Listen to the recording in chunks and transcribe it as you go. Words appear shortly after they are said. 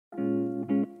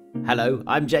Hello,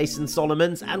 I'm Jason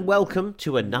Solomons, and welcome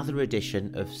to another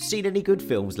edition of Seen Any Good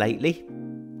Films Lately?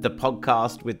 The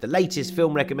podcast with the latest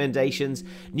film recommendations,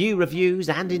 new reviews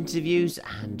and interviews,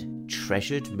 and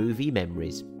treasured movie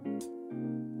memories.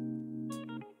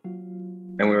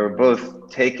 And we were both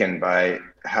taken by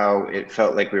how it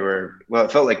felt like we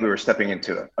were stepping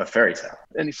into a fairy tale.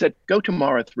 And he said, go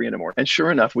tomorrow at 3 a.m. And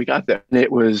sure enough, we got there. And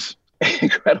it was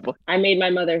incredible. I made my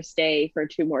mother stay for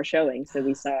 2 more showings, so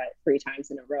we saw it 3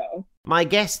 times in a row. My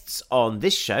guests on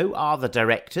this show are the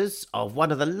directors of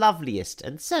one of the loveliest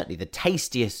and certainly the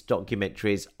tastiest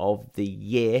documentaries of the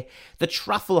year, The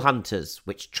Truffle Hunters,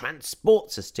 which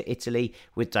transports us to Italy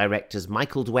with directors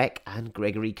Michael Dweck and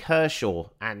Gregory Kershaw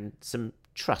and some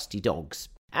trusty dogs.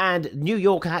 And New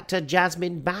York actor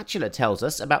Jasmine Batchelor tells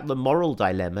us about the moral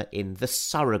dilemma in The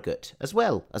Surrogate, as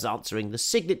well as answering the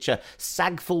signature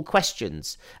sagful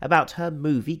questions about her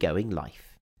movie-going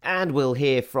life. And we'll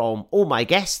hear from all my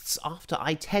guests after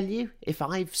I tell you if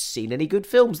I've seen any good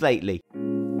films lately.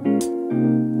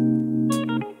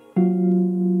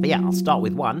 But yeah, I'll start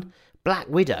with one, Black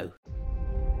Widow.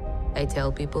 I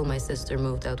tell people my sister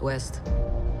moved out west.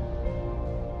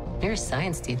 You're a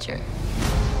science teacher.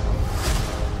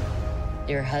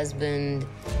 Your husband,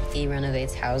 he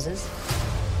renovates houses.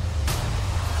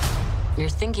 You're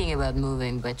thinking about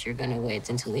moving, but you're gonna wait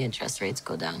until the interest rates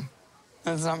go down.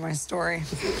 That's not my story.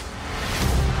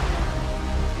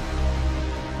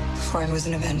 Before I was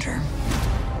an Avenger,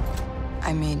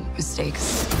 I made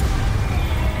mistakes.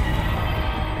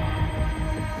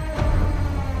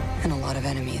 And a lot of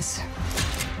enemies.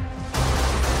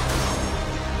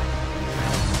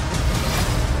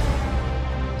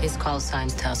 His call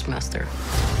sign's Taskmaster.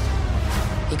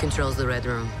 He controls the Red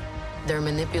Room. They're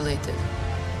manipulated,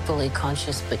 fully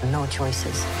conscious, but no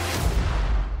choices.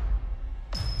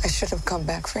 I should have come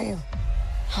back for you.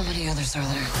 How many others are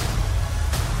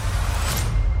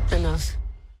there? Enough.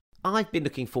 I've been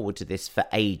looking forward to this for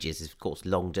ages, of course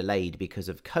long delayed because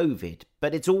of COVID,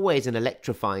 but it's always an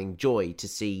electrifying joy to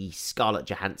see Scarlett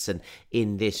Johansson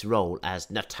in this role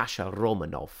as Natasha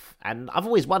Romanoff, and I've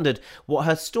always wondered what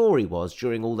her story was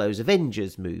during all those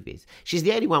Avengers movies. She's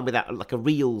the only one without like a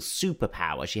real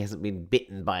superpower. She hasn't been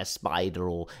bitten by a spider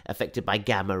or affected by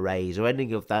gamma rays or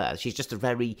anything of that. She's just a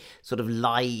very sort of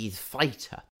lithe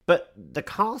fighter. But the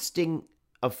casting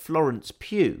of Florence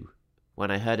Pugh, when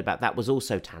I heard about that, was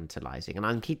also tantalising, and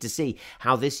I'm keen to see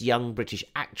how this young British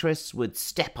actress would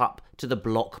step up to the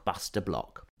blockbuster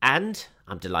block. And,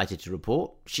 I'm delighted to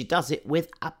report, she does it with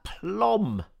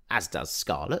aplomb, as does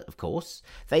Scarlett, of course.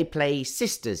 They play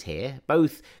sisters here,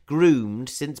 both groomed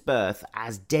since birth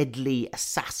as deadly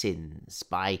assassins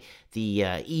by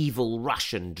the evil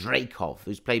Russian Dreykov,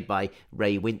 who's played by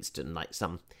Ray Winston, like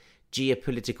some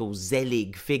geopolitical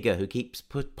Zelig figure who keeps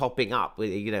popping up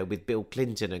with Bill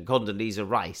Clinton and Condoleezza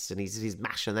Rice, and his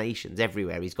machinations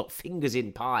everywhere. He's got fingers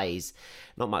in pies.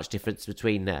 Not much difference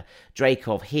between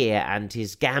Dreykov here and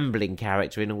his gambling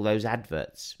character in all those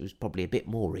adverts, who's probably a bit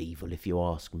more evil if you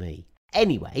ask me.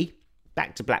 Anyway,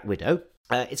 back to Black Widow.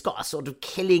 It's got a sort of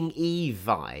Killing Eve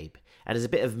vibe. And there's a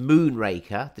bit of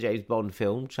Moonraker, the James Bond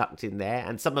film, chucked in there,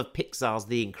 and some of Pixar's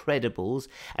The Incredibles,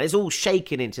 and it's all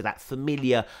shaken into that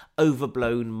familiar,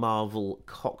 overblown Marvel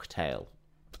cocktail.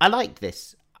 I liked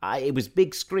this. It was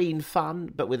big screen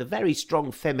fun, but with a very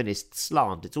strong feminist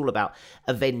slant. It's all about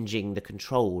avenging the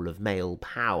control of male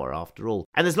power, after all.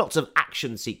 And there's lots of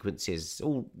action sequences,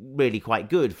 all really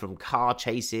quite good, from car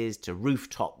chases to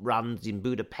rooftop runs in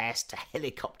Budapest to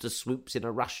helicopter swoops in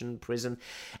a Russian prison.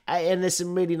 And there's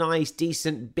some really nice,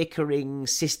 decent, bickering,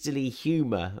 sisterly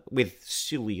humour with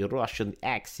silly Russian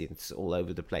accents all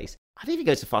over the place. I'd even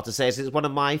go so far to say it's one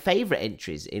of my favourite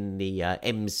entries in the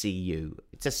MCU.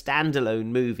 It's a standalone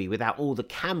movie without all the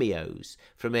cameos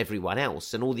from everyone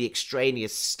else and all the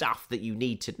extraneous stuff that you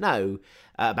need to know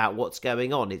about what's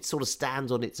going on. It sort of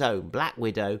stands on its own. Black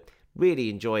Widow, really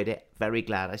enjoyed it. Very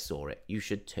glad I saw it. You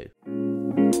should too.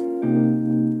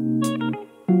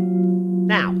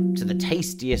 Now, to the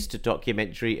tastiest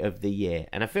documentary of the year,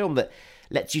 and a film that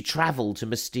lets you travel to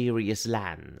mysterious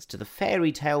lands, to the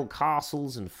fairy tale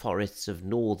castles and forests of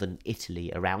northern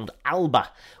Italy around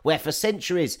Alba, where for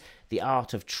centuries the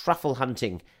art of truffle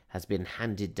hunting has been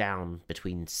handed down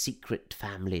between secret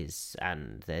families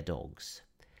and their dogs.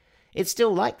 It's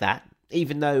still like that,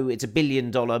 even though it's $1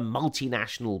 billion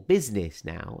multinational business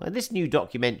now, and this new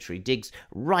documentary digs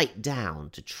right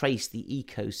down to trace the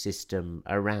ecosystem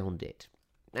around it.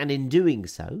 And in doing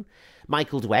so,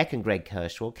 Michael Dweck and Greg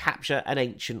Kershaw capture an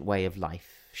ancient way of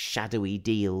life, shadowy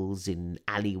deals in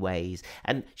alleyways,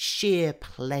 and sheer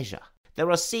pleasure. There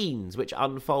are scenes which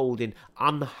unfold in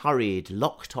unhurried,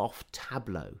 locked-off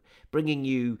tableau, bringing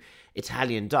you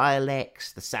Italian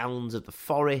dialects, the sounds of the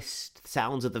forest, the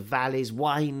sounds of the valleys,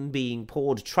 wine being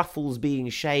poured, truffles being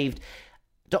shaved,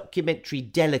 documentary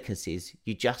delicacies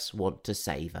you just want to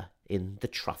savour in The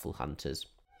Truffle Hunters.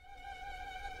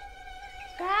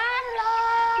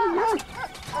 Carlo!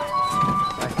 Carlo!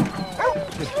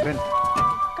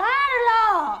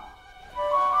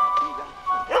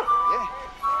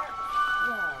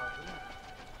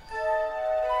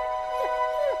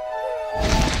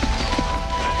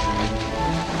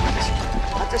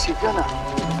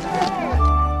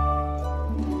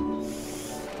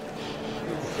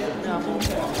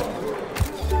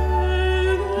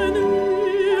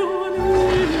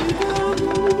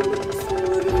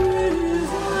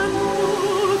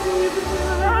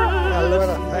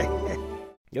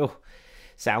 Oh,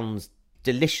 sounds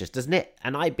delicious, doesn't it?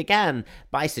 And I began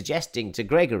by suggesting to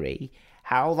Gregory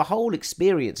how the whole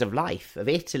experience of life, of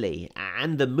Italy,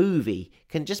 and the movie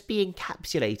can just be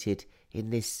encapsulated in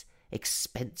this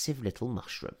expensive little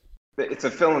mushroom. It's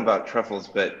a film about truffles,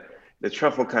 but the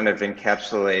truffle kind of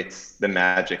encapsulates the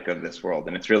magic of this world.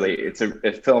 And it's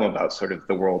a film about sort of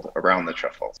the world around the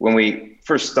truffles. When we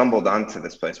first stumbled onto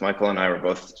this place, Michael and I were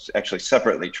both actually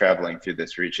separately traveling through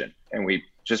this region. And we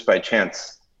just by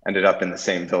chance ended up in the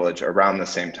same village around the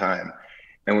same time.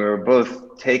 And we were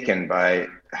both taken by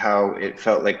how it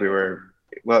felt like we were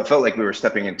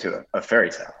stepping into a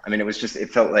fairy tale. I mean, it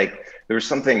felt like there was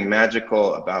something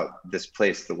magical about this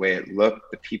place, the way it looked,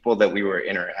 the people that we were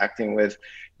interacting with.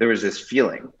 There was this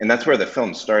feeling, and that's where the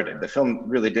film started. The film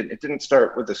really didn't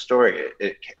start with the story.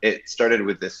 It started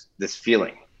with this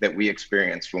feeling that we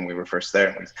experienced when we were first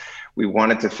there. We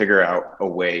wanted to figure out a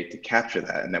way to capture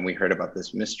that. And then we heard about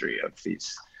this mystery of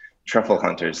these truffle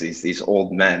hunters, these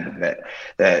old men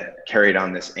that carried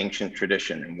on this ancient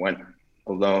tradition and went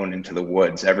alone into the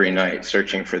woods every night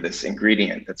searching for this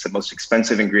ingredient that's the most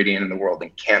expensive ingredient in the world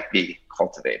and can't be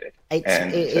cultivated.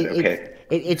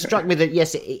 It struck me that,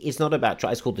 yes, it's not about,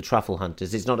 it's called The Truffle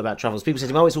Hunters. It's not about truffles. People say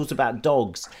to me, oh, it's also about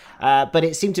dogs. But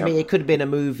it seemed to me it could have been a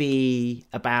movie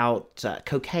about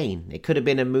cocaine. It could have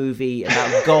been a movie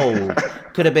about gold.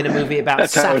 Could have been a movie about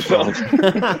saffron.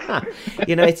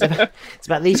 You know, it's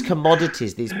about these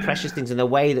commodities, these precious things, and the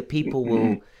way that people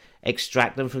will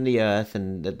extract them from the earth,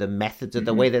 and the methods of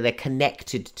the way that they're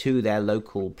connected to their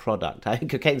local product. I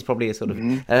think cocaine's probably a sort of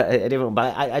a different one,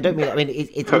 but I don't mean, I mean,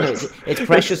 it's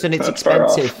precious and it's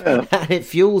expensive, and it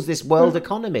fuels this world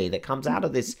economy that comes out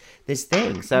of this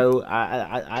thing. So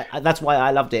I that's why I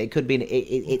loved it. It could be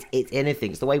it's anything.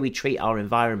 It's the way we treat our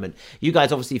environment. You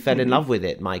guys obviously fell in love with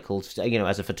it, Michael. You know,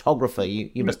 as a photographer,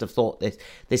 you must have thought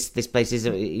this place is,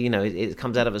 you know, it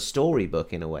comes out of a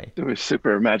storybook in a way. It was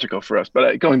super magical for us.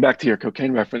 But going back to your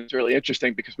cocaine reference, really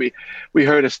interesting, because we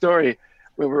heard a story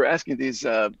where we were asking these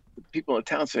people in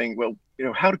town saying, well, you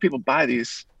know, how do people buy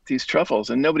these truffles?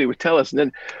 And nobody would tell us. And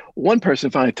then one person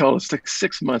finally told us, it took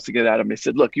 6 months to get out of them. They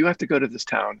said, look, you have to go to this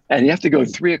town and you have to go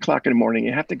at 3 o'clock in the morning.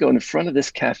 You have to go in front of this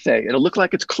cafe. It'll look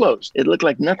like it's closed. It'll look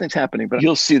like nothing's happening, but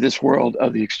you'll see this world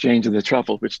of the exchange of the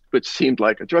truffles, which seemed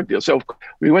like a drug deal. So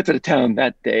we went to the town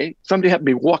that day. Somebody happened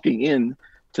to be walking in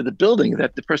to the building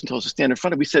that the person told us to stand in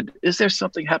front of. We said, is there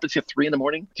something happens here at 3 a.m?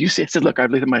 Do you see? I said, look,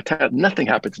 I've lived in my town. Nothing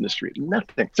happens in the street.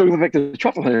 Nothing. So we went back to the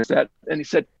truffle hunters and he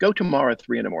said, go tomorrow at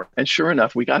 3 a.m. And sure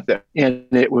enough, we got there and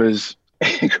it was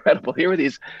incredible. Here were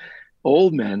these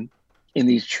old men in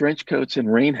these trench coats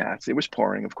and rain hats. It was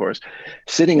pouring, of course,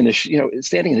 sitting in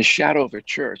standing in the shadow of a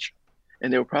church.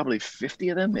 And there were probably 50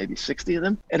 of them, maybe 60 of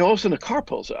them. And all of a sudden a car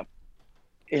pulls up.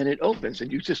 And it opens,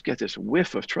 and you just get this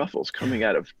whiff of truffles coming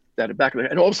out of that back of there.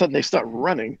 And all of a sudden, they start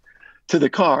running to the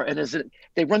car. And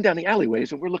they run down the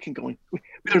alleyways, and we're looking, going, we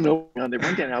don't know. They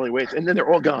run down alleyways, and then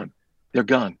they're all gone. They're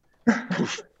gone.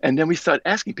 And then we start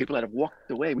asking people that have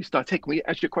walked away. We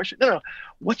ask you a question. No,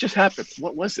 what just happened?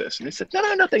 What was this? And they said, no,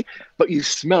 nothing. But you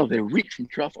smell, they reek from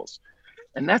truffles.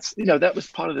 And that's, that was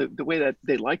part of the way that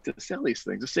they like to sell these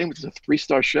things. The same with the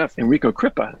 3-star chef, Enrico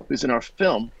Crippa, who's in our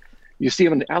film. You see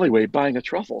him in the alleyway buying a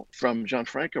truffle from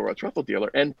Gianfranco, or a truffle dealer.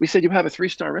 And we said, you have a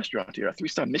 3-star restaurant here, a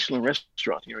 3-star Michelin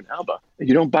restaurant here in Alba. And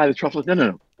you don't buy the truffles.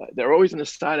 No. They're always in the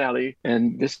side alley.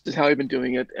 And this is how I've been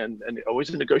doing it. And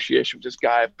always in negotiation with this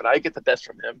guy. But I get the best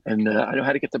from him. And I know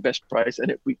how to get the best price.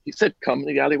 And he said, come in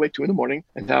the alleyway 2 a.m.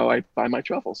 and how I buy my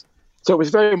truffles. So it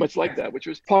was very much like that, which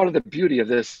was part of the beauty of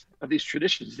these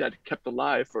traditions that kept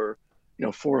alive for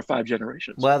 4 or 5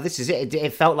 generations. Well, this is it.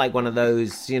 It felt like one of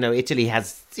those, Italy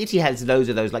has loads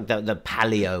of those, like the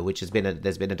Palio, which there's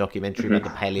been a documentary about the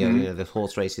Palio, the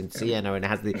horse race in Siena, and it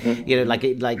has the,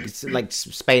 like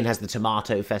Spain has the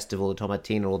tomato festival, the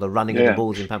Tomatina, or the running of the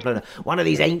bulls in Pamplona. One of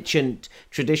these ancient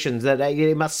traditions that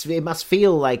it must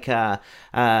feel like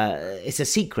it's a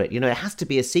secret. It has to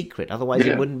be a secret, otherwise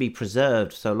it wouldn't be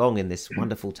preserved so long in this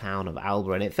wonderful town of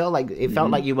Alba. And it felt like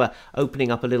you were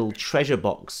opening up a little treasure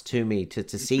box to me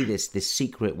to see this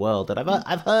secret world that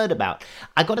I've heard about.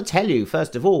 I got to tell you,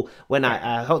 first of all, when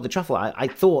I held the truffle, I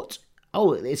thought,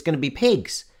 oh, it's going to be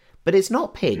pigs, but it's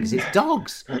not pigs, it's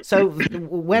dogs. So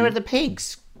where are the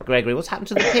pigs, Gregory? What's happened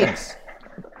to the pigs?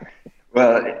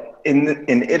 Well,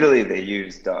 in Italy, they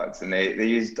use dogs, and they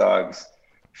use dogs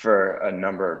for a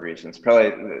number of reasons. Probably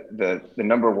the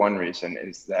number one reason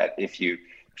is that if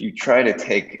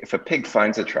a pig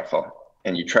finds a truffle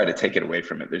and you try to take it away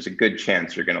from it, there's a good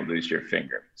chance you're going to lose your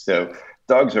finger. So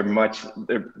dogs are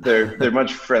they're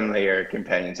much friendlier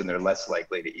companions, and they're less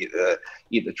likely to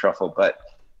eat the truffle. But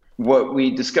what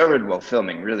we discovered while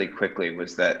filming really quickly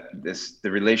was that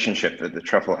the relationship that the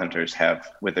truffle hunters have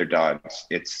with their dogs,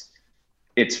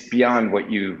 it's beyond what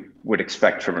you would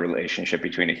expect from a relationship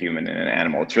between a human and an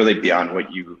animal. It's really beyond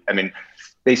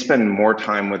they spend more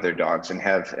time with their dogs and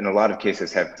have, in a lot of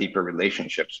cases, have deeper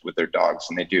relationships with their dogs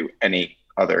than they do any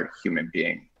other human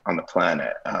being on the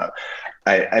planet.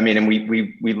 And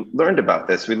we learned about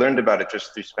this. We learned about it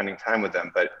just through spending time with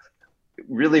them. But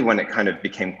really, when it kind of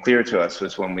became clear to us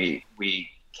was when we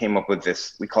came up with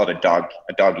this. We call it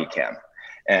a doggy cam.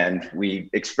 And we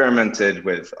experimented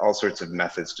with all sorts of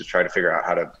methods to try to figure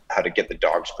out how to get the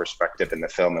dog's perspective in the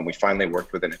film. And we finally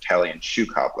worked with an Italian shoe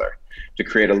cobbler to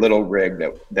create a little rig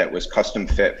that was custom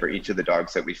fit for each of the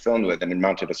dogs that we filmed with, and it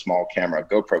mounted a small camera, a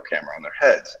GoPro camera, on their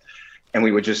heads. And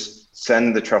we would just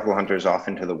send the truffle hunters off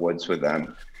into the woods with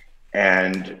them,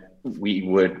 and we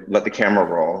would let the camera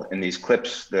roll. In these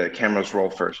clips, the cameras roll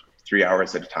for 3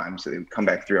 hours at a time, so they would come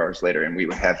back 3 hours later, and we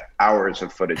would have hours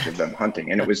of footage of them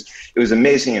hunting. And it was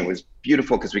amazing. It was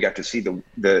beautiful because we got to see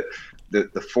the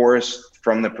forest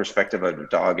from the perspective of a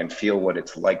dog and feel what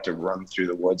it's like to run through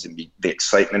the woods and the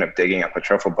excitement of digging up a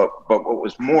truffle. But what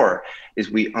was more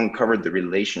is we uncovered the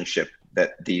relationship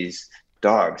that these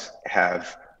dogs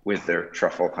have with their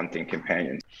truffle hunting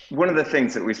companions. One of the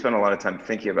things that we spent a lot of time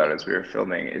thinking about as we were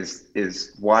filming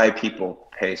is why people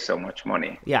pay so much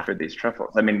money for these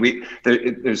truffles. I mean,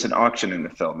 there's an auction in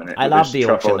the film, and I love the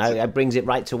auction. It brings it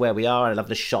right to where we are. I love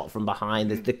the shot from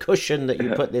behind. The cushion that you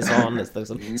put this on. It's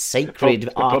some sacred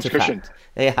artifact.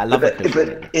 Yeah, I love it.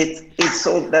 But it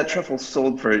sold. That truffle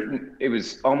sold for, it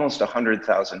was almost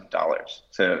 $100,000.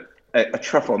 So a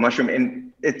truffle, a mushroom,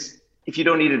 and if you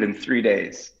don't eat it in 3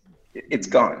 days, it's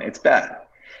gone. It's bad.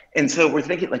 And so we're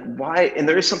thinking, like, why? And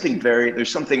there's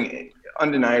something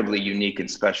undeniably unique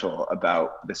and special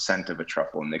about the scent of a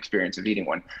truffle and the experience of eating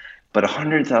one. But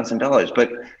 $100,000.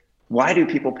 But why do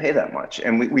people pay that much?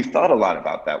 And we've thought a lot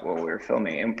about that while we were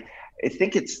filming. And I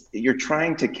think you're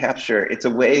trying to capture, it's a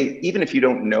way, even if you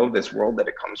don't know this world that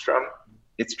it comes from,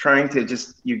 it's trying to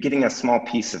you're getting a small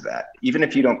piece of that. Even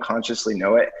if you don't consciously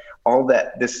know it, all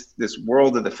that, this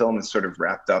world of the film is sort of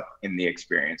wrapped up in the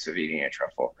experience of eating a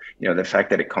truffle. The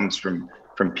fact that it comes from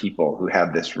people who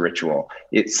have this ritual,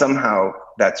 somehow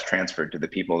that's transferred to the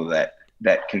people that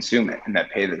consume it and that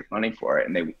pay the money for it.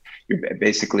 And you're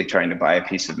basically trying to buy a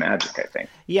piece of magic, I think.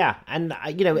 Yeah. And,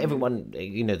 everyone,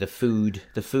 the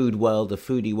food world, the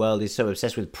foodie world is so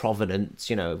obsessed with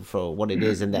provenance, for what it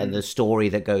is and the story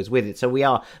that goes with it. So we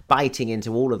are biting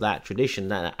into all of that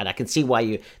tradition. And I can see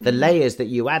why the layers that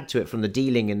you add to it, from the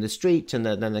dealing in the street and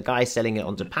then the guy selling it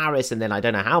onto Paris. And then I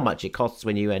don't know how much it costs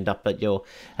when you end up at your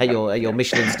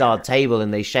Michelin starred table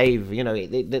and they shave,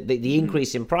 the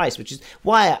increase in price, which is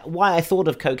why I thought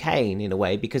of cocaine in a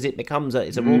way, because it becomes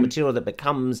it's a raw material that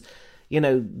becomes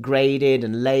graded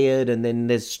and layered, and then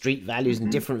there's street values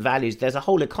and different values. There's a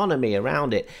whole economy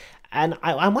around it, and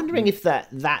I'm wondering if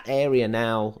that area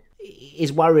now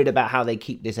is worried about how they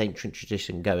keep this ancient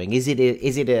tradition going. Is it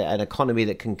an economy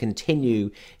that can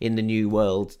continue in the new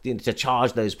world, to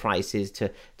charge those prices to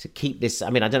keep this?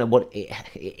 I mean, I don't know what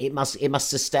it must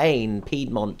sustain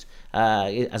Piedmont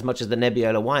as much as the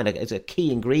Nebbiolo wine. It's a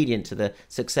key ingredient to the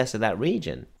success of that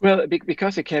region. Well,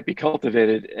 because it can't be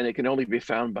cultivated and it can only be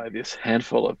found by this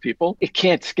handful of people, it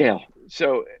can't scale.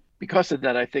 So because of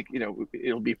that, I think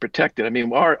it'll be protected. I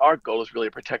mean, our goal is really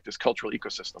to protect this cultural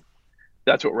ecosystem.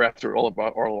 That's what we're after all of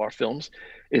our films,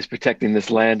 is protecting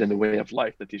this land and the way of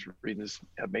life that these regions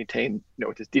have maintained,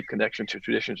 with this deep connection to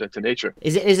traditions and to nature.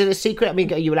 Is it a secret? I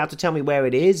mean, are you allowed to tell me where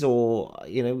it is, or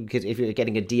because if you're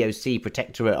getting a DOC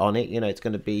protectorate on it, it's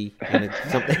going to be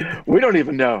something. We don't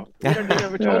even know. They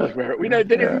never told us where. They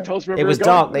didn't even tell us where. It was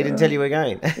dark. They didn't tell you we're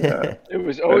going. It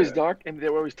was always dark, and they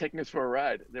were always taking us for a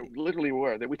ride. They literally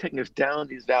were. They were taking us down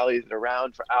these valleys and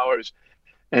around for hours.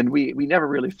 And we never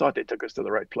really thought they took us to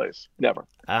the right place. Never.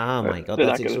 Oh my God,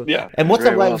 that's extraordinary. Yeah. And what's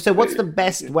the way? So what's the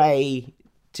best way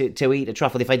to eat a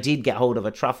truffle? If I did get hold of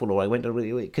a truffle, or I went to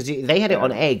because they had it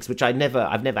on eggs, which I've never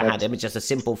had them. It's just a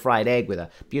simple fried egg with a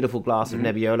beautiful glass of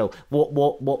Nebbiolo.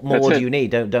 What more do you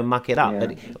need? Don't muck it up. Yeah.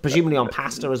 But presumably on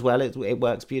pasta as well, it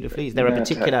works beautifully. Is there a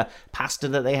particular pasta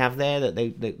that they have there that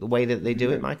the way that they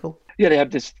do it, Michael? Yeah, they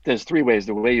have this. There's three ways.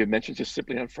 The way you mentioned, just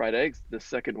simply on fried eggs. The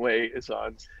second way is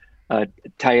on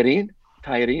tahine.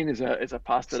 Tahine is a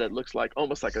pasta that looks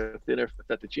almost like a thinner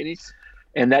fettuccine,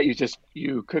 and that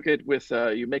you cook it with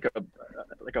you make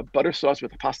a butter sauce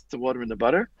with the pasta water and the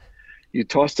butter. You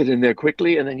toss it in there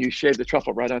quickly, and then you shave the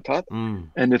truffle right on top. And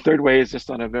the third way is just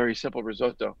on a very simple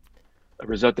risotto, a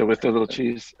risotto with a little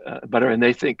cheese, butter, and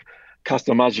they think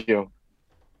Castelmaggio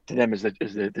to them is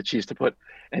the cheese to put,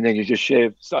 and then you just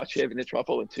start shaving the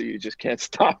truffle until you just can't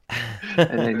stop,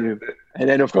 and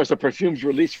then of course the perfume's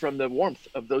released from the warmth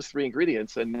of those three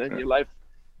ingredients, and then your life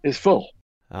is full.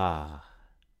 I'm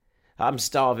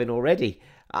starving already.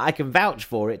 I can vouch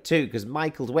for it too, because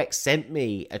Michael Dweck sent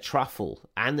me a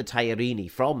truffle and the tagliarini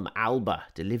from Alba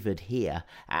delivered here,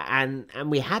 and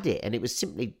we had it, and it was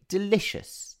simply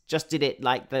delicious. Just did it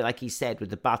like he said, with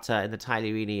the butter and the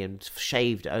tagliarini, and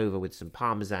shaved over with some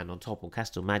parmesan on top, or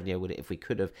Castelmagno with it if we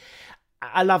could have.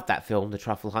 I love that film, The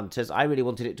Truffle Hunters. I really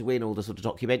wanted it to win all the sort of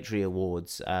documentary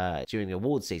awards during the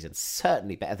awards season.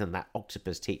 Certainly better than that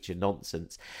octopus teacher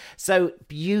nonsense. So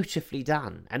beautifully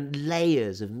done, and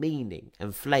layers of meaning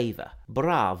and flavour.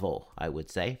 Bravo, I would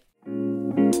say.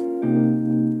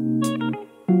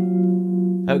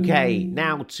 Okay,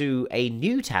 now to a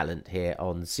new talent here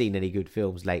on Seen Any Good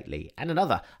Films Lately, and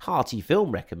another hearty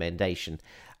film recommendation.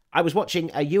 I was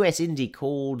watching a US indie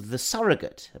called The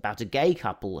Surrogate, about a gay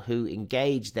couple who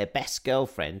engaged their best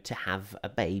girlfriend to have a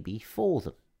baby for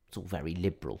them. It's all very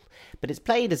liberal, but it's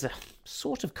played as a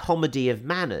sort of comedy of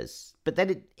manners. But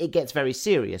then it gets very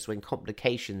serious when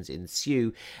complications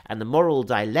ensue, and the moral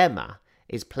dilemma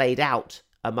is played out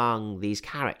among these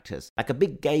characters, like a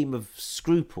big game of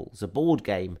Scruples, a board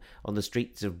game on the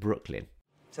streets of Brooklyn.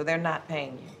 So they're not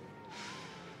paying you?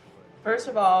 First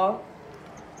of all,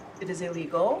 it is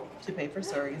illegal to pay for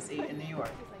surrogacy in New York.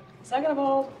 Second of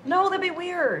all, no, that'd be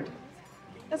weird.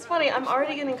 That's funny, I'm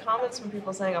already getting comments from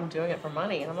people saying I'm doing it for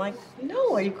money, and I'm like,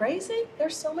 no, are you crazy?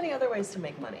 There's so many other ways to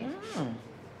make money.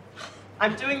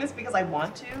 I'm doing this because I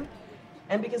want to,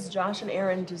 and because Josh and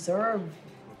Aaron deserve.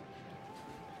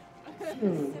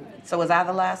 So was I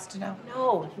the last to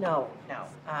know? No.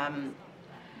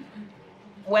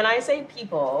 When I say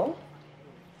people,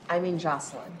 I mean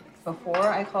Jocelyn. Before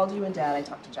I called you and Dad, I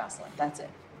talked to Jocelyn. That's it.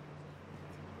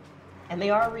 And they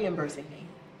are reimbursing me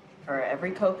for every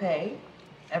copay,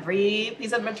 every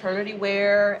piece of maternity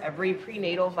wear, every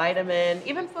prenatal vitamin,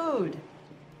 even food.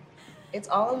 It's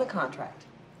all in the contract.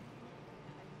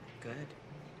 Good.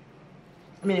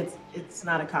 I mean, it's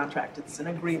not a contract, it's an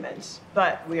agreement,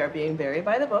 but we are being very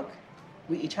by the book.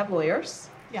 We each have lawyers.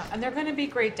 Yeah, and they're going to be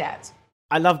great dads.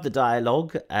 I love the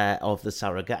dialogue of The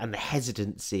Surrogate and the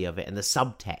hesitancy of it and the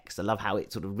subtext. I love how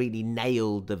it sort of really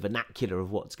nailed the vernacular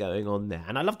of what's going on there.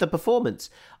 And I love the performance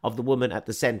of the woman at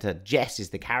the centre. Jess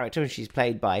is the character, and she's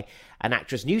played by an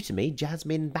actress new to me,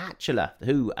 Jasmine Batchelor,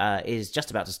 who is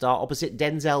just about to star opposite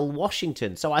Denzel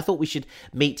Washington. So I thought we should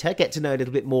meet her, get to know a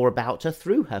little bit more about her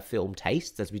through her film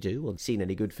tastes, as we do on Seen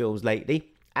Any Good Films Lately,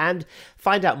 and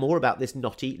find out more about this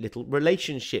naughty little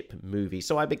relationship movie.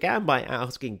 So I began by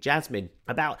asking Jasmine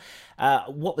about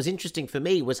what was interesting for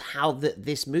me was how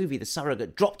this movie, The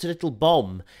Surrogate, dropped a little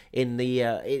bomb in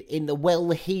the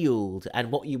well-heeled and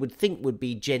what you would think would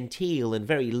be genteel and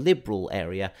very liberal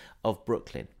area of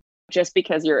Brooklyn. Just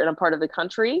because you're in a part of the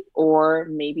country, or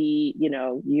maybe,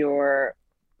 you're,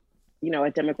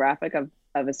 a demographic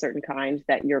of a certain kind,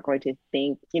 that you're going to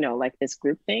think, like this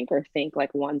group think, or think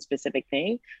like one specific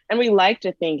thing. And we like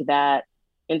to think that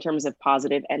in terms of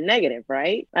positive and negative,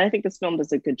 right? And I think this film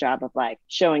does a good job of like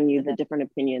showing you the different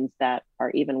opinions that or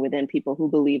even within people who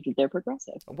believe that they're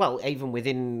progressive. Well, even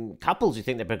within couples who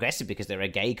think they're progressive because they're a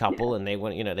gay couple and they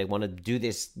want, they want to do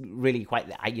this really quite,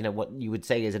 what you would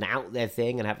say is an out there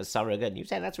thing and have a surrogate. And you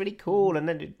say that's really cool and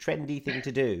then a trendy thing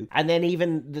to do. And then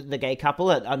even the gay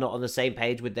couple are not on the same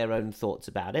page with their own thoughts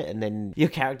about it. And then your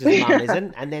character's mum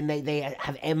isn't. And then they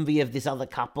have envy of this other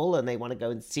couple and they want to go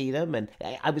and see them. And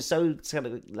I was so kind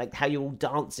of like how you're all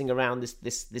dancing around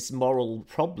this moral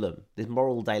problem, this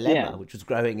moral dilemma, which was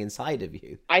growing inside of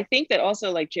you. I think that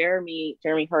also like Jeremy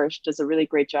Hirsch does a really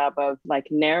great job of like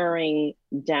narrowing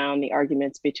down the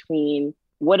arguments between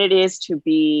what it is to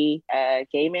be a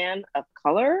gay man of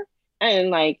color and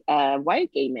like a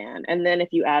white gay man. And then if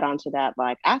you add on to that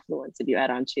like affluence, if you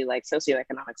add on to like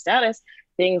socioeconomic status,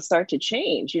 things start to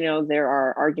change. There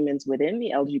are arguments within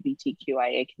the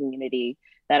LGBTQIA community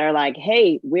that are like,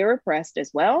 hey, we're oppressed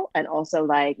as well. And also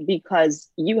like, because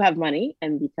you have money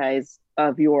and because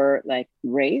of your like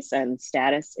race and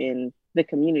status in the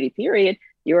community period,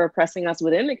 you're oppressing us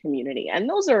within the community. And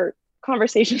those are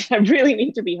conversations that really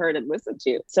need to be heard and listened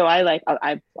to. So I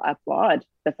applaud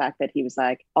the fact that he was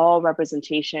like, all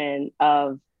representation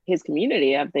of his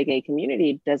community, of the gay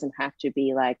community, doesn't have to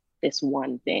be like this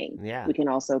one thing. Yeah. We can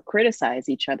also criticize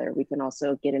each other. We can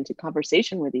also get into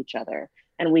conversation with each other,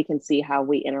 and we can see how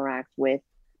we interact with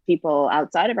people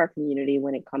outside of our community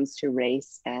when it comes to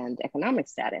race and economic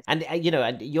status. And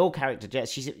and your character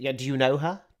Jess, do you know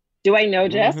her? Do I know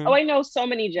Jess? Mm-hmm. Oh, I know so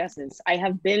many Jesses. I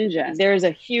have been Jess. There's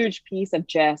a huge piece of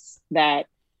Jess that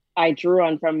I drew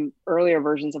on from earlier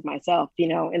versions of myself,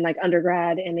 in like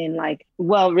undergrad and in like,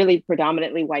 well, really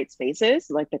predominantly white spaces,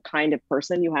 like the kind of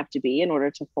person you have to be in order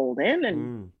to fold in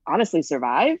and honestly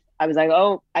survive. I was like,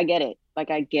 oh, I get it. Like,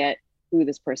 I get who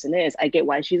this person is. I get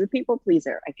why she's a people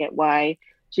pleaser. I get why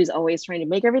she's always trying to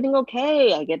make everything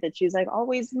okay. I get that she's like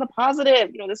always in the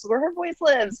positive. This is where her voice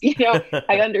lives.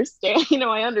 I understand.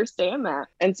 I understand that.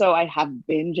 And so I have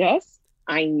been Jess.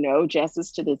 I know Jess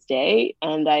to this day.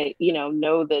 And I,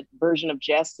 know the version of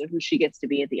Jess who she gets to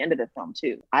be at the end of the film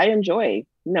too. I enjoy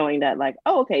knowing that like,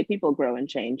 oh, okay, people grow and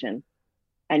change. And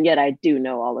yet I do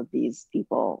know all of these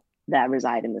people that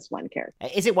reside in this one character.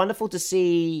 Is it wonderful to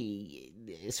see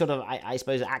sort of, I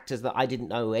suppose, actors that I didn't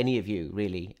know any of you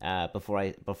really before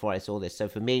I saw this? So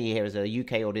for me here as a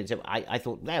UK audience, I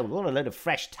thought, wow, what a load of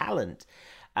fresh talent.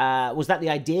 Was that the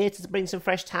idea, to bring some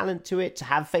fresh talent to it, to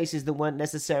have faces that weren't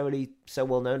necessarily so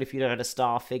well known? If you had a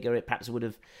star figure, it perhaps would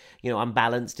have,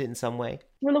 unbalanced it in some way.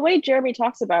 From the way Jeremy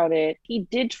talks about it, he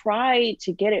did try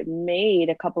to get it made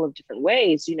a couple of different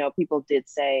ways. People did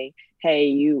say, hey,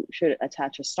 you should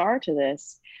attach a star to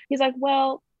this. He's like,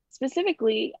 well,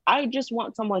 specifically, I just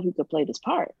want someone who could play this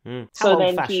part. How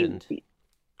old-fashioned.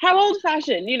 How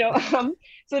old-fashioned,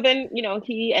 So then,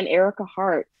 he and Erica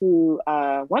Hart, who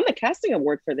won the casting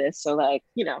award for this. So like,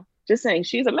 just saying,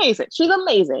 she's amazing. She's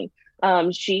amazing.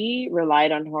 She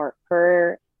relied on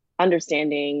her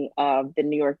understanding of the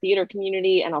New York theater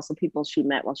community and also people she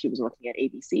met while she was working at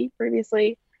ABC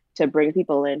previously to bring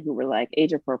people in who were like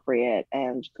age appropriate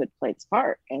and could play this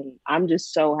part. And I'm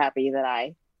just so happy that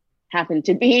I happened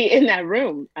to be in that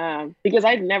room because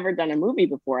I'd never done a movie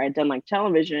before. I'd done like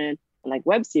television and like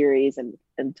web series and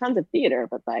tons of theater,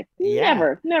 but like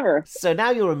never. So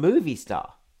now you're a movie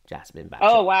star, Jasmine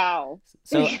Batchelor. Oh, wow.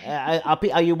 So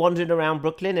are you wandering around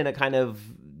Brooklyn in a kind of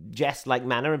Jess-like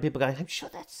manner and people going, I'm sure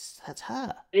that's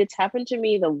her? It's happened to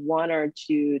me the one or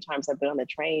two times I've been on the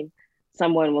train.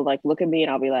 Someone will like look at me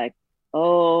and I'll be like,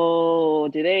 oh,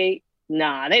 do they?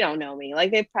 Nah, they don't know me.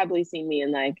 Like they've probably seen me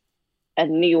in like a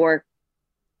New York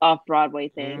off-Broadway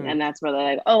thing, and that's where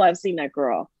they're like, oh, I've seen that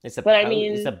girl. It's a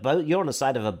boat. You're on the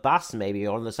side of a bus, maybe,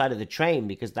 or on the side of the train,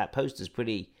 because that poster's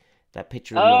pretty. That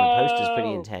picture of you on the poster is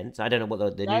pretty intense. I don't know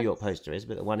what the New York poster is,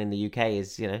 but the one in the UK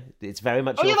is, it's very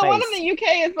much your face. The one in the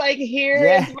UK is like, here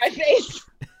is my face.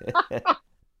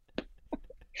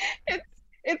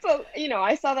 it's a,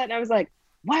 I saw that and I was like,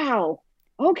 wow,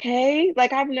 okay.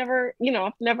 Like I've never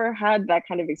had that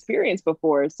kind of experience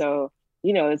before. So,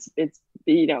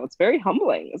 it's very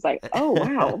humbling. It's like, oh,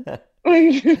 wow.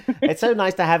 It's so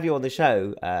nice to have you on the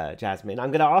show, Jasmine.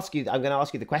 I'm going to ask you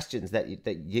the questions that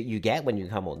you get when you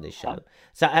come on this show.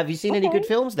 So have you seen any good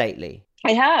films lately?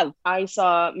 I have. I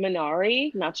saw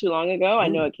Minari not too long ago. I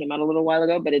know it came out a little while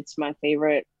ago, but it's my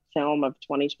favorite film of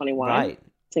 2021. Right.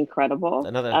 It's incredible.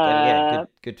 Another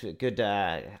good.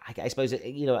 I suppose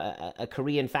a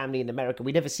Korean family in America.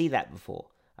 We never see that before.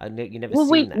 You never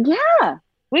seen that. Yeah,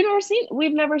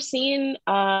 we've never seen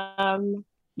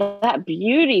that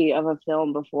beauty of a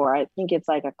film before. I think it's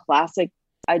like a classic.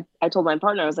 I told my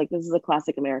partner, I was like, this is a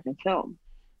classic American film.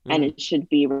 and it should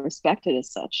be respected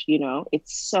as such. You know,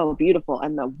 it's so beautiful,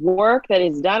 and the work that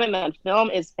is done in that film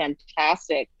is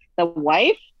fantastic. The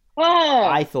wife,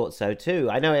 I thought so too.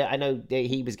 I know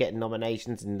he was getting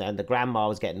nominations, and the grandma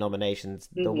was getting nominations.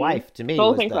 The wife, to me,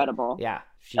 both was incredible.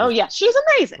 She's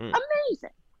amazing,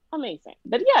 amazing.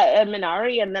 But yeah,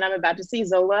 Minari, and then I'm about to see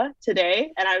Zola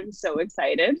today, and I'm so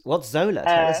excited. What's Zola?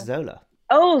 Tell us Zola.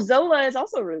 Oh, Zola is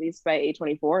also released by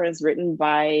A24. It's written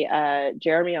by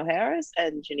Jeremy O'Harris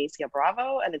and Janicia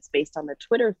Bravo, and it's based on the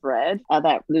Twitter thread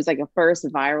that there's like a first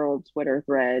viral Twitter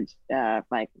thread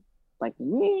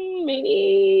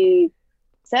maybe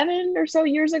 7 or so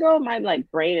years ago. My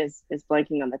brain is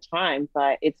blanking on the time,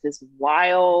 but it's this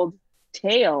wild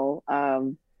tale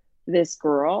of this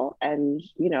girl and,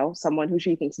 you know, someone who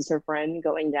she thinks is her friend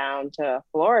going down to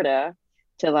Florida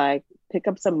to pick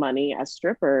up some money as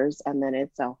strippers, and then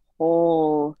it's a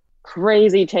whole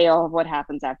crazy tale of what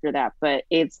happens after that. But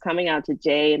it's coming out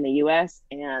today in the US,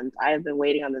 and I've been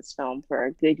waiting on this film for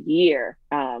a good year,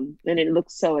 and it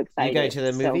looks so exciting. You going to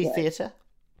the movie theater?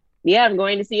 Yeah, I'm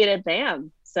going to see it at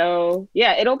BAM. So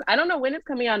yeah, I don't know when it's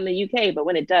coming out in the UK, but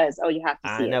when it does, you have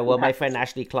to see it. I know. Well, my friend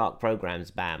Ashley Clark programs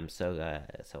BAM, so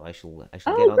I shall get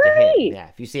on great. to him. Yeah,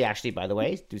 if you see Ashley, by the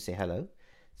way, do say hello.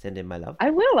 Send in my love.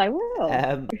 I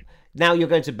will. Now you're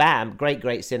going to BAM.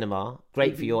 Great cinema.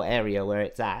 Great for your area where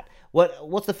it's at.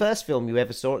 What's the first film you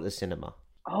ever saw at the cinema?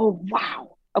 Oh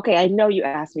wow. Okay, I know you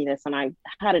asked me this, and I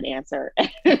had an answer.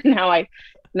 now I'm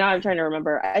trying to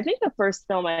remember. I think the first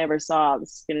film I ever saw,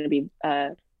 this is going to be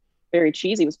very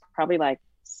cheesy, was probably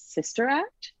Sister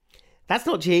Act. That's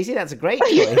not cheesy. That's a great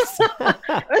choice. It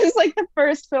was the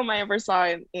first film I ever saw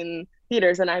in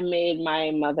theaters, and I made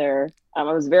my mother. I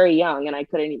was very young, and I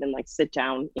couldn't even sit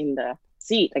down in the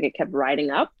seat. It kept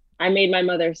riding up. I made my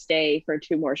mother stay for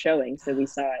 2 more showings, so we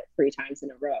saw it 3 times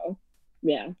in a row.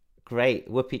 Yeah. Great.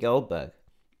 Whoopi Goldberg.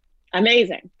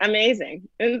 Amazing.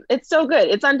 And it's so good.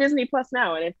 It's on Disney Plus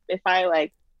now, and if I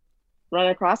run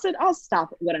across it, I'll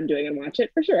stop what I'm doing and watch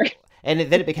it for sure. And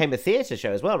then it became a theatre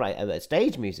show as well, right? A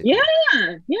stage musical. Yeah,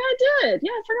 it did.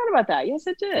 Yeah, I forgot about that. Yes,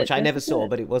 it did. Which I never saw,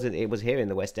 but it was here in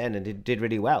the West End, and it did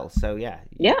really well. So yeah,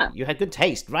 you had good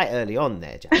taste right early on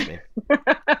there, Jasmine.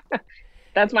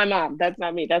 That's my mom. That's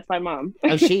not me. That's my mom.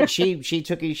 Oh, she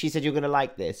took you. She said you're going to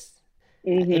like this.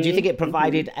 Mm-hmm. And do you think it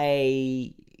provided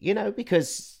a,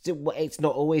 because it's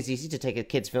not always easy to take a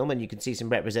kids' film and you can see some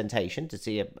representation, to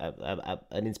see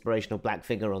an inspirational black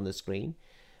figure on the screen.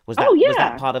 Was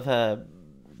that part of her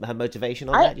motivation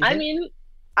on that? I mean,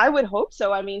 I would hope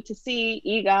so. I mean, to see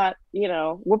EGOT,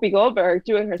 Whoopi Goldberg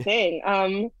doing her thing.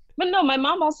 But no, my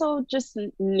mom also just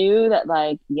knew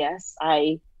that yes,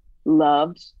 I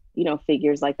loved,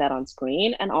 figures like that on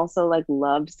screen, and also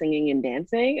loved singing and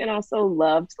dancing, and also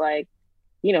loved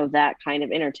that kind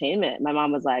of entertainment. My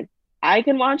mom was like, I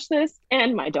can watch this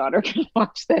and my daughter can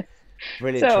watch this.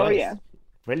 Brilliant choice. Yeah.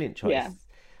 Brilliant choice. Yeah.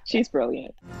 She's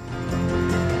brilliant.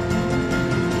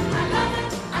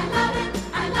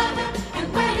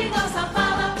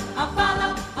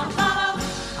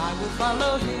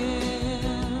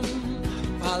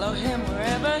 Follow him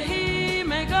wherever he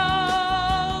may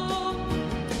go.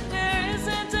 There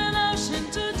isn't an ocean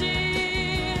too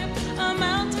deep, a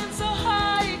mountain so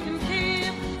high you can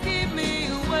keep me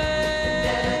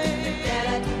away.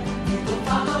 We will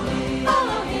follow him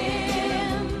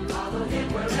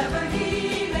wherever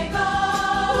he may go.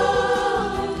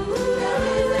 There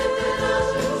isn't an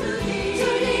ocean too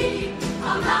deep, a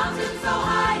mountain so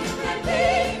high you can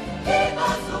keep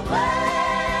us away.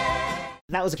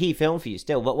 That was a key film for you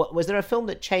still, but was there a film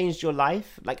that changed your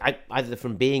life? Either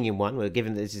from being in one,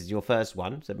 given that this is your first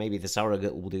one, so maybe The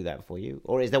Surrogate will do that for you,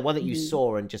 or is there one that you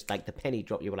saw and just the penny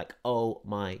dropped, you were like, oh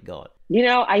my God?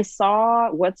 I saw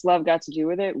What's Love Got to Do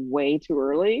with It way too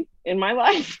early in my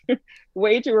life.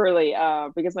 Way too early,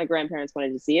 because my grandparents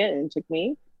wanted to see it and took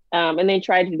me. And they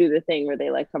tried to do the thing where they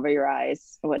cover your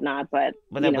eyes and whatnot, but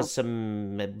there was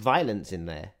some violence in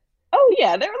there. Oh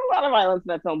yeah, there was a lot of violence in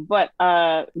that film, but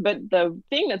the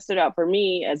thing that stood out for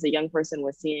me as a young person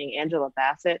was seeing Angela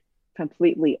Bassett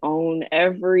completely own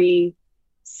every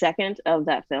second of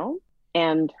that film,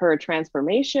 and her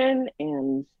transformation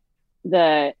and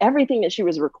everything that she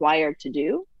was required to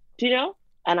do,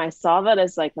 And I saw that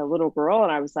as a little girl,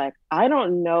 and I was like, I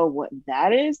don't know what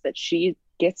that is that she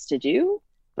gets to do,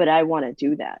 but I want to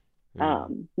do that.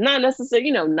 Not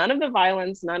necessarily, none of the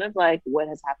violence, none of what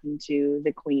has happened to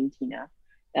the Queen Tina,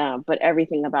 but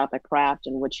everything about the craft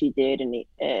and what she did,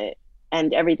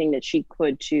 and everything that she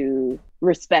could to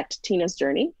respect Tina's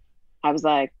journey. I was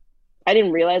like, I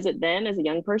didn't realize it then as a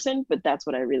young person, but that's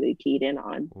what I really keyed in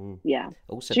on. Yeah.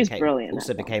 She's brilliant.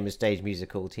 Also became a stage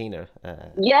musical, Tina.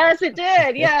 Yes, it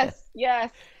did. Yes,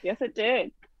 yes, it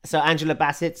did. So Angela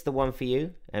Bassett's the one for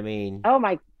you? I mean...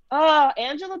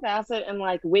 Angela Bassett and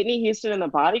like Whitney Houston in The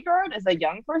Bodyguard as a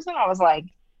young person, I was like,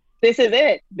 this is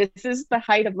it. This is the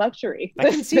height of luxury. I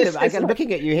can see them. I'm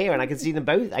looking at you here and I can see them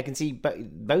both. I can see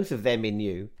both of them in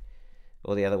you.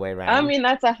 Or the other way around. I mean,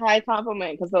 that's a high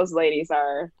compliment because those ladies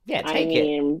are. Yeah, take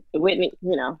it. Whitney,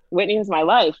 Whitney was my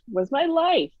life. I'm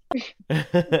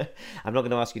not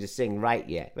going to ask you to sing right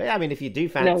yet. But I mean, if you do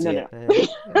fancy it,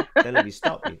 don't let me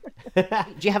stop you. Do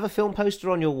you have a film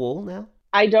poster on your wall now?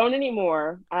 I don't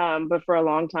anymore. But for a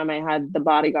long time, I had the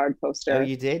Bodyguard poster. Oh,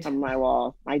 you did? On my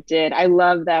wall. I did. I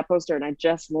love that poster. And I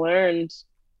just learned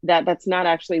that that's not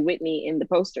actually Whitney in the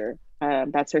poster.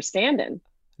 That's her stand-in.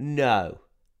 No.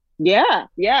 Yeah.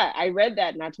 I read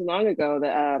that not too long ago.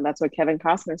 That's what Kevin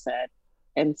Costner said.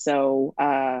 And so,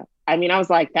 I was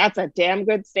like, that's a damn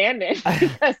good stand-in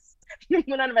because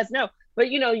none of us know. But,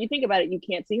 you think about it, you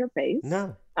can't see her face.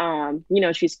 No.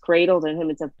 She's cradled in him.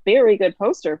 It's a very good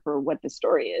poster for what the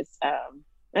story is.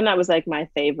 And that was like my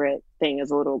favorite thing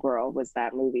as a little girl was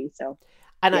that movie. So.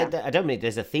 And yeah. I don't mean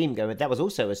there's a theme going. That was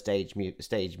also a stage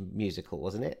musical,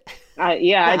 wasn't it? I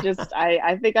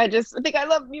think I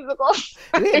love musicals.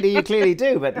 You clearly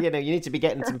do, but you need to be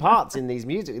getting some parts in these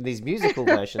musical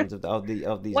versions of these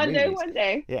movies.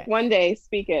 One day,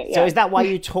 speak it. Yeah. So is that why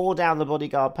you tore down the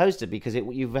Bodyguard poster because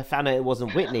you found out it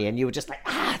wasn't Whitney and you were just like,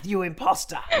 you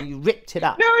imposter, and you ripped it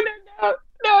up? No.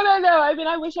 I mean,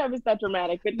 I wish I was that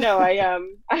dramatic, but no, I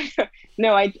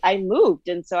moved,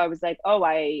 and so I was like,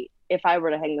 if I were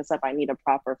to hang this up, I need a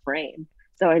proper frame.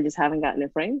 So I just haven't gotten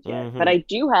it framed yet. Mm-hmm. But I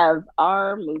do have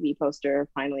our movie poster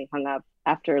finally hung up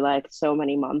after like so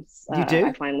many months. You do?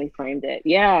 I finally framed it.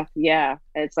 Yeah.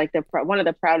 It's like one of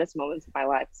the proudest moments of my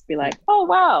life to be like, oh,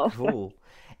 wow. Cool.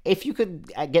 If you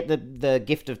could get the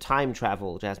gift of time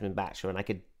travel, Jasmine Batchelor, and I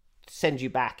could send you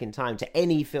back in time to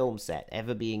any film set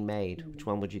ever being made, which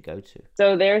one would you go to?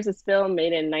 So there's this film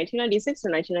made in 1996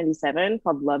 or 1997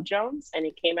 called Love Jones, and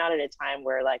it came out at a time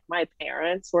where like my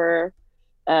parents were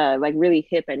like really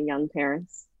hip and young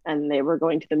parents, and they were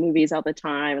going to the movies all the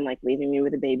time and like leaving me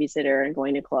with a babysitter and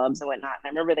going to clubs and whatnot. And I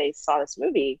remember they saw this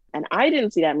movie, and I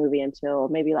didn't see that movie until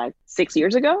maybe like 6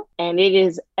 years ago, and it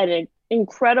is an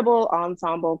incredible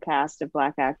ensemble cast of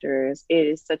Black actors. It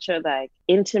is such a like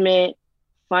intimate,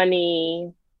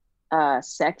 funny,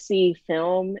 sexy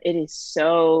film. It is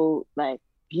so like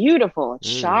beautiful. It's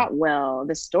shot well.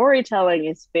 The storytelling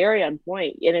is very on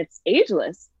point and it's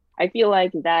ageless. I feel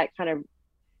like that kind of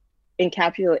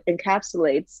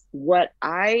encapsulates what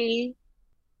I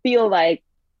feel like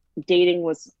dating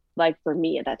was like for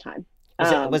me at that time.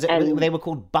 They were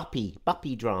called Buppy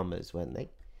dramas, weren't they?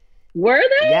 Were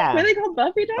they? Yeah. Were they called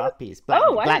Buffy dramas? Buppies.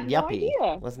 Black Yuppie,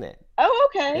 wasn't it? Oh,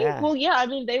 okay. Yeah. Well, yeah. I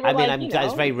mean, they were.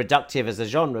 It's very reductive as a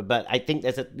genre, but I think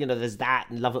there's that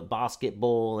and Love at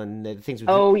Basketball and things with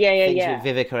with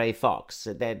Vivica A. Fox.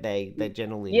 They're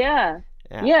generally Yeah.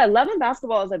 Love and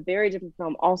Basketball is a very different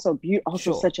film. Also,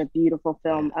 such a beautiful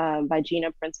film by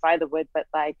Gina Prince Bythewood. But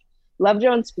like Love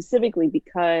Jones specifically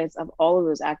because of all of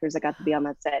those actors that got to be on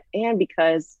that set, and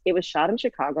because it was shot in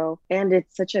Chicago, and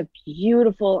it's such a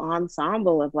beautiful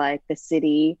ensemble of like the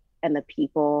city and the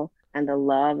people and the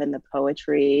love and the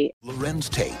poetry. Lorenz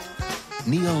Tate,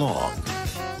 Nia Long,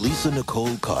 Lisa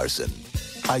Nicole Carson,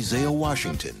 Isaiah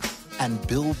Washington, and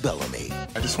Bill Bellamy.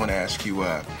 I just want to ask you,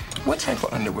 what type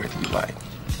of underwear do you like?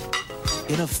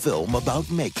 In a film about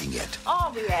making it.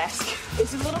 All we ask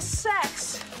is a little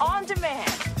sex on demand.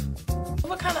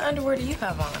 What kind of underwear do you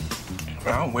have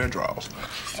on? I don't wear drawers.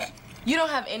 You don't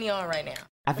have any on right now.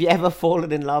 Have you ever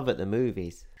fallen in love at the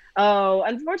movies? Oh,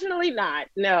 unfortunately not.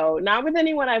 No, not with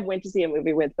anyone I went to see a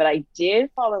movie with, but I did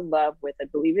fall in love with, I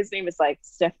believe his name is like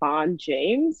Stephan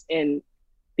James in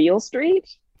Beale Street.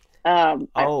 I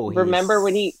remember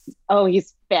when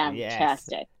he's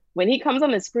fantastic. Yes. When he comes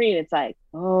on the screen, it's like,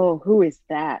 oh, who is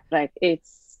that? Like,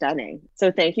 it's stunning.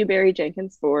 So thank you, Barry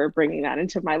Jenkins, for bringing that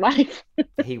into my life.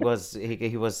 he was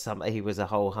a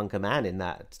whole hunk of man in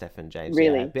that, Stephan James.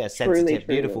 Really, yeah, sensitive,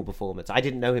 beautiful performance. I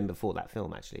didn't know him before that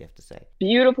film, actually, I have to say.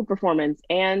 Beautiful performance.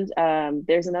 And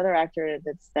there's another actor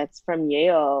that's from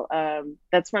Yale,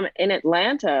 that's from in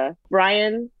Atlanta,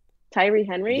 Brian Tyree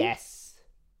Henry. Yes.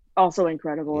 Also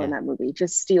incredible in that movie.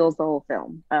 Just steals the whole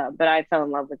film. But I fell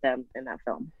in love with them in that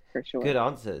film, for sure. Good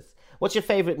answers. What's your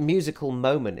favorite musical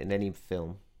moment in any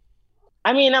film?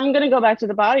 I mean, I'm going to go back to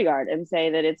The Bodyguard and say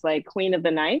that it's like Queen of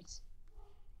the Night.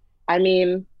 I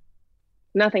mean,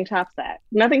 nothing tops that.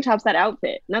 Nothing tops that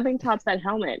outfit. Nothing tops that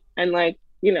helmet. And like,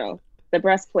 the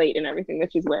breastplate and everything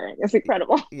that she's wearing. It's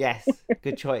incredible. Yes,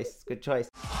 good choice. Good choice.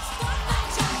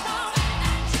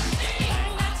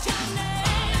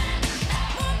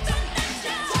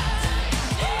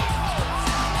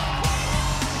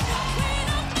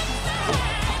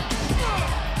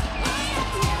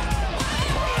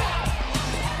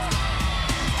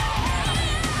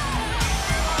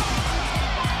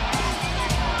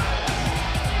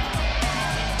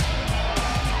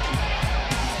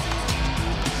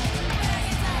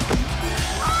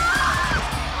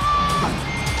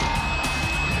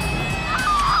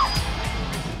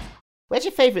 Where's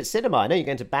your favourite cinema? I know you're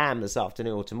going to BAM this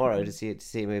afternoon or tomorrow to see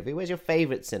a movie. Where's your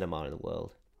favourite cinema in the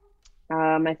world?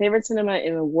 My favorite cinema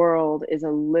in the world is a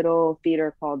little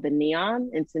theater called The Neon.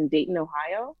 It's in Dayton,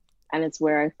 Ohio. And it's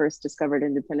where I first discovered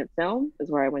independent film. It's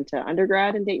where I went to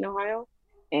undergrad in Dayton, Ohio.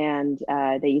 And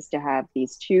they used to have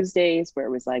these Tuesdays where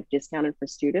it was like discounted for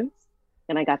students.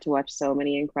 And I got to watch so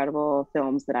many incredible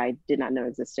films that I did not know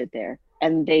existed there.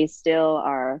 And they still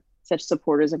are such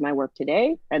supporters of my work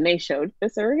today. And they showed The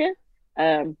Surrogate.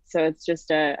 So it's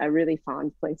just a really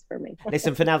fond place for me.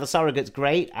 Listen, for now, The Surrogate's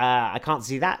great. I can't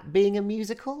see that being a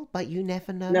musical, but you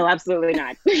never know. No, absolutely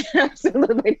not.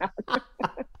 Absolutely not.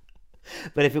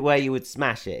 But if it were, you would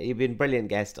smash it. You've been a brilliant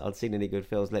guest on Seen Any Good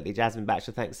Films lately. Jasmine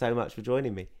Batchelor, thanks so much for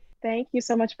joining me. Thank you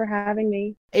so much for having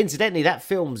me. Incidentally, that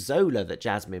film Zola that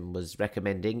Jasmine was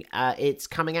recommending, it's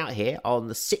coming out here on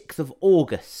the 6th of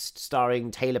August, starring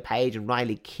Taylor Page and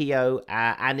Riley Keough,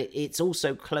 and it's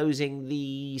also closing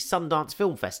the Sundance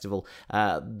Film Festival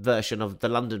version of the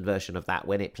London version of that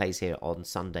when it plays here on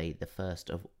Sunday, the 1st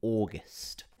of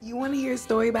August. You want to hear a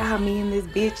story about how me and this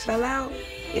bitch fell out?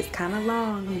 It's kind of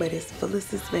long, but it's full of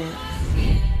suspense.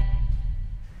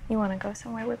 You want to go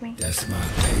somewhere with me? That's my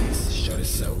face. Shut it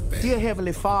so bad. Dear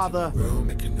Heavenly Father,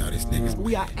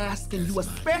 we are asking you a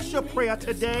special prayer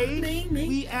today.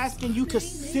 We asking you to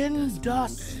send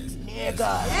us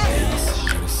niggas.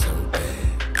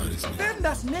 Send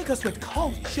us niggas with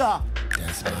culture.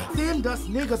 Send us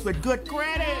niggas with good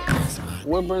credit.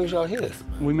 What brings y'all here?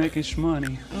 We making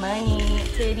shmoney. Money,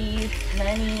 titties.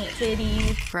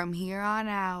 From here on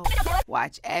out,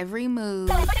 watch every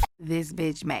move this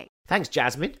bitch make. Thanks,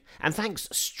 Jasmine. And thanks,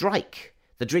 Strike,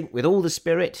 the drink with all the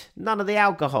spirit, none of the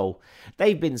alcohol.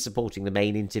 They've been supporting the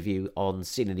main interview on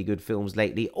Seen Any Good Films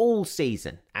lately all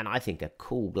season. And I think a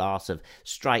cool glass of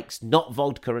Strike's not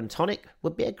vodka and tonic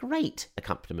would be a great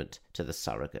accompaniment to The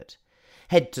Surrogate.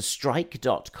 Head to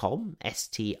strike.com,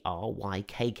 strykk.com,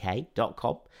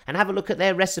 and have a look at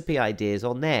their recipe ideas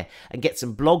on there and get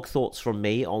some blog thoughts from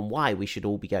me on why we should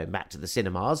all be going back to the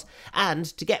cinemas. And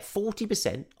to get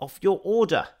 40% off your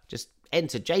order, just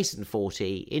enter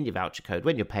Jason40 in your voucher code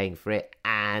when you're paying for it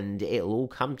and it'll all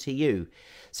come to you.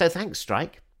 So thanks,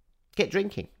 Strike. Get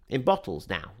drinking in bottles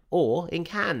now or in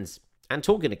cans. And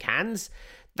talking of cans,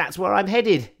 that's where I'm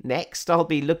headed next. I'll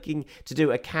be looking to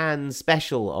do a Cannes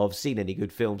special of Seen Any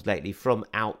Good Films lately from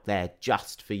out there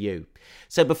just for you.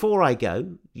 So before I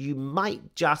go, you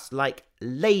might just like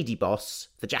Lady Boss,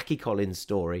 the Jackie Collins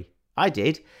story. I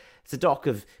did. It's a doc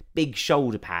of big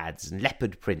shoulder pads and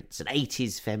leopard prints and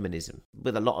 80s feminism,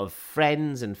 with a lot of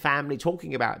friends and family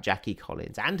talking about Jackie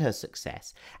Collins and her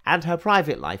success and her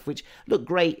private life, which looked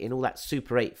great in all that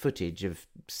Super 8 footage of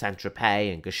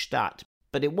Saint-Tropez and Gstaad.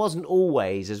 But it wasn't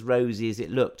always as rosy as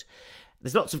it looked.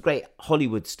 There's lots of great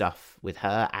Hollywood stuff with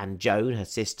her and Joan, her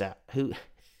sister, who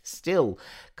still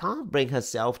can't bring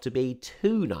herself to be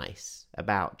too nice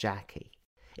about Jackie.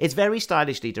 It's very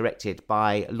stylishly directed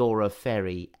by Laura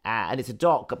Ferry, and it's a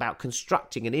doc about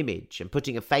constructing an image and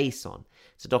putting a face on.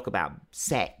 It's a doc about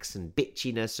sex and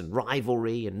bitchiness and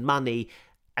rivalry and money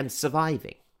and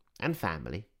surviving and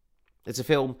family. It's a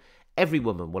film every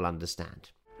woman will understand.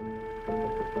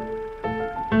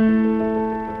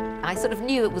 I sort of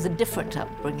knew it was a different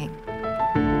upbringing.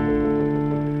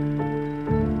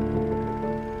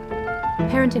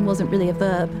 Parenting wasn't really a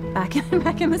verb back in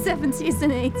the 70s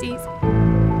and 80s.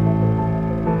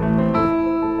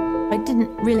 I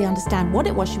didn't really understand what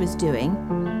it was she was doing.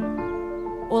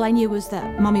 All I knew was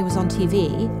that Mummy was on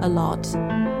TV a lot.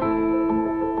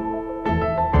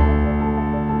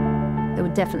 There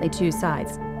were definitely two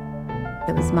sides.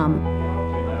 There was Mum.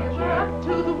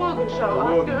 To the Wogan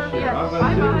Show. Yes.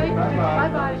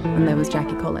 Bye-bye. And there was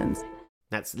Jackie Collins.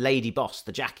 That's Lady Boss,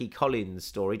 the Jackie Collins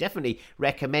story. Definitely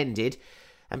recommended.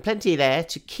 And plenty there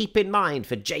to keep in mind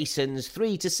for Jason's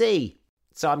 3 to see.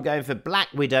 So I'm going for Black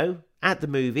Widow at the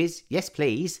movies. Yes,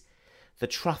 please. The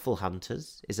Truffle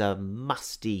Hunters is a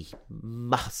musty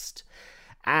must.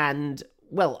 And,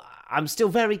 well, I'm still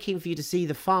very keen for you to see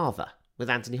The Father with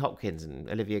Anthony Hopkins and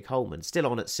Olivia Colman, still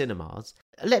on at cinemas.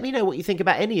 Let me know what you think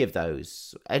about any of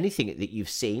those. Anything that you've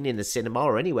seen in the cinema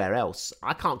or anywhere else.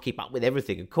 I can't keep up with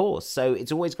everything, of course, so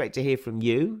it's always great to hear from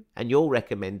you and your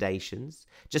recommendations.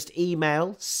 Just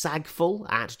email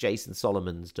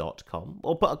sagful@jasonsolomons.com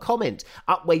or put a comment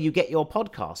up where you get your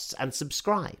podcasts and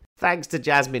subscribe. Thanks to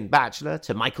Jasmine Batchelor,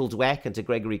 to Michael Dweck and to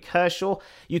Gregory Kershaw.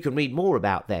 You can read more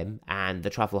about them and the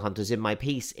Truffle Hunters in my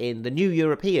piece in The New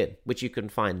European, which you can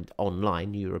find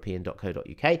online,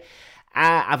 neweuropean.co.uk.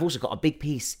 I've also got a big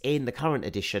piece in the current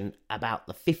edition about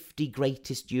the 50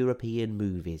 greatest European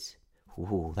movies.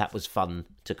 Ooh, that was fun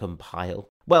to compile.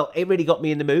 Well, it really got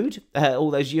me in the mood, all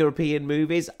those European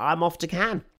movies. I'm off to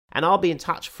Cannes, and I'll be in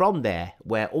touch from there,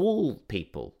 where all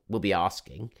people will be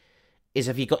asking is,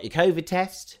 have you got your COVID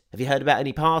test? Have you heard about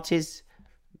any parties?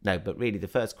 No, but really the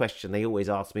first question they always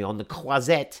ask me on the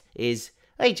Croisette is,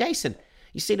 hey Jason,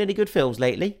 you seen any good films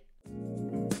lately?